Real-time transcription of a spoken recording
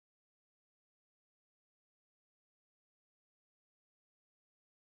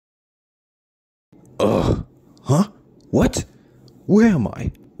Huh? What? Where am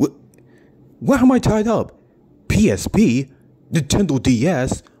I? Where am I tied up? PSP? Nintendo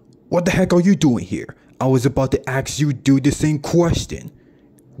DS? What the heck are you doing here? I was about to ask you the same question.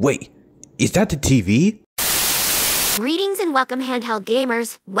 Wait, is that the TV? Greetings and welcome, Handheld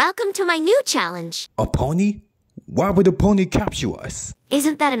gamers. Welcome to my new challenge. A pony? Why would a pony capture us?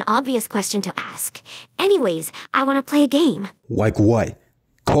 Isn't that an obvious question to ask? Anyways, I want to play a game. Like what?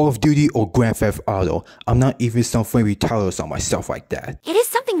 Call of Duty or Grand Theft Auto? I'm not even some friendly titles on myself like that. It is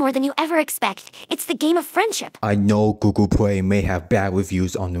something more than you ever expect. It's the game of friendship. I know Google Play may have bad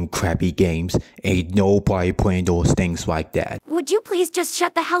reviews on them crappy games. Ain't nobody playing those things like that. Would you please just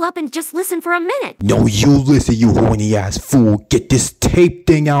shut the hell up and just listen for a minute? No, you listen, you horny ass fool. Get this tape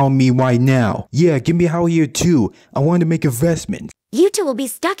thing out of me right now. Yeah, give me Hell here too. I want to make investments. You two will be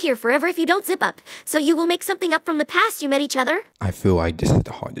stuck here forever if you don't zip up. So you will make something up from the past you met each other? I feel like this is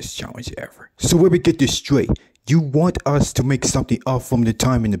the hardest challenge ever. So let me get this straight. You want us to make something up from the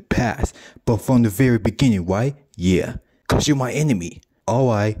time in the past, but from the very beginning, right? Yeah, cause you're my enemy.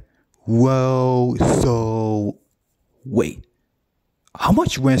 Alright, well, so... Wait, how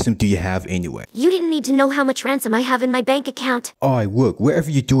much ransom do you have anyway? You didn't need to know how much ransom I have in my bank account. Alright, look,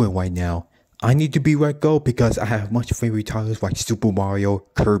 wherever you're doing right now, I need to be let go because I have much favorite titles like Super Mario,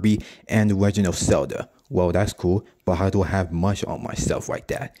 Kirby, and The Legend of Zelda. Well, that's cool, but how do I have much on myself like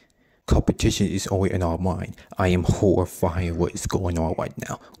that? Competition is only in our mind. I am horrified what is going on right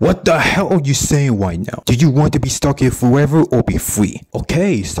now. What the hell are you saying right now? Do you want to be stuck here forever or be free?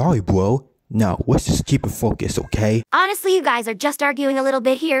 Okay, sorry bro. Now, let's just keep it focused, okay? Honestly, you guys are just arguing a little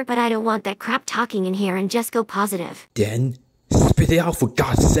bit here, but I don't want that crap talking in here and just go positive. Then, spit it out for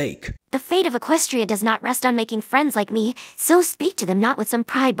God's sake. The fate of Equestria does not rest on making friends like me, so speak to them not with some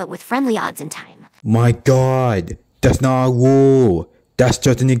pride but with friendly odds and time. My God, that's not a rule. That's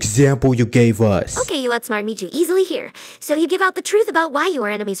just an example you gave us. Okay, you outsmart me too easily here. So you give out the truth about why you are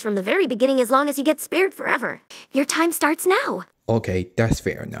enemies from the very beginning as long as you get spared forever. Your time starts now. Okay, that's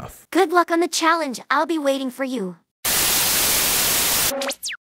fair enough. Good luck on the challenge. I'll be waiting for you.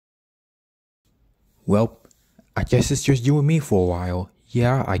 Well, I guess it's just you and me for a while.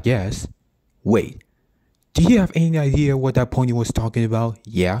 Yeah, I guess. Wait, do you have any idea what that pony was talking about?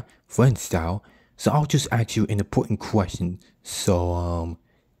 Yeah, friend style. So I'll just ask you an important question. So,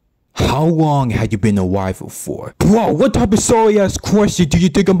 how long had you been a rival for? Bro, what type of sorry ass question do you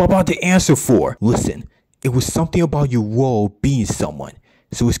think I'm about to answer for? Listen, it was something about your role being someone.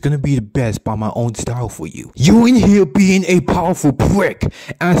 So it's gonna be the best by my own style for you. You in here being a powerful prick,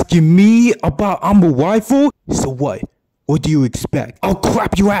 asking me about I'm a rival? So what? What do you expect? I'll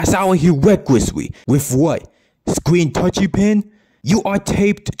crap your ass out here recklessly. With what? Screen touchy pin? You are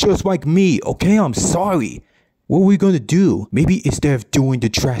taped just like me, okay? I'm sorry. What are we gonna do? Maybe instead of doing the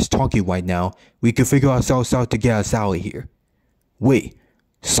trash talking right now, we can figure ourselves out to get us out of here. Wait.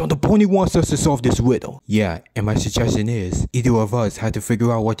 So the pony wants us to solve this riddle. Yeah, and my suggestion is, either of us have to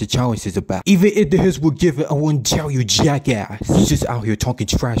figure out what the challenge is about. Even if the his will give it, I won't tell you, jackass. You're just out here talking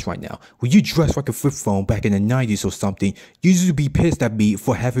trash right now. When you dress like a flip phone back in the 90s or something, you used to be pissed at me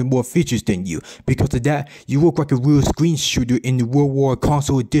for having more features than you. Because of that, you look like a real screen shooter in the World War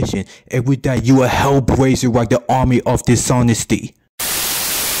Console Edition. And with that, you a hellblazer like the army of dishonesty.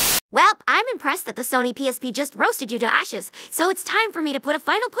 Well, I'm impressed that the Sony PSP just roasted you to ashes, so it's time for me to put a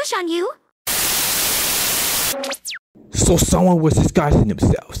final push on you. So someone was disguising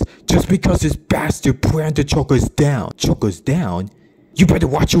themselves, just because this bastard planned to choke us down. Choke us down? You better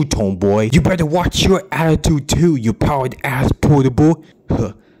watch your tone, boy. You better watch your attitude too, you powered ass portable.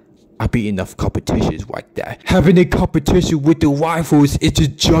 Huh. I beat enough competitions like that. Having a competition with the rivals is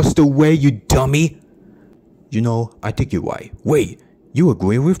just the way, you dummy. You know, I think you're right. Wait. You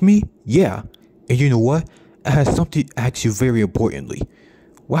agree with me? Yeah. And you know what? I have something to ask you very importantly.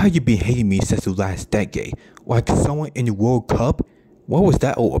 Why have you been hating me since the last decade? Like someone in the World Cup? What was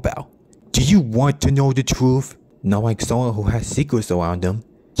that all about? Do you want to know the truth? Not like someone who has secrets around them.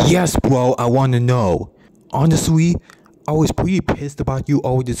 Yes, bro, I want to know. Honestly, I was pretty pissed about you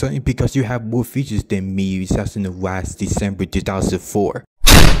all of a sudden because you have more features than me since in the last December 2004.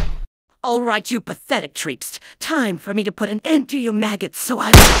 Alright, you pathetic treeps. Time for me to put an end to you maggots so I...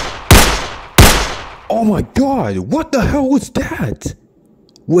 Oh my God, what the hell was that?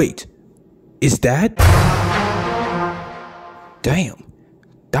 Wait, is that? Damn,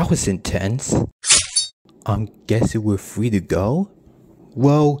 that was intense. I'm guessing we're free to go?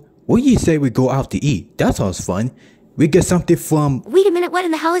 Well, what do you say we go out to eat? That sounds fun. We get something from... Wait a minute, what in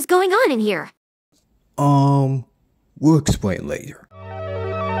the hell is going on in here? We'll explain later.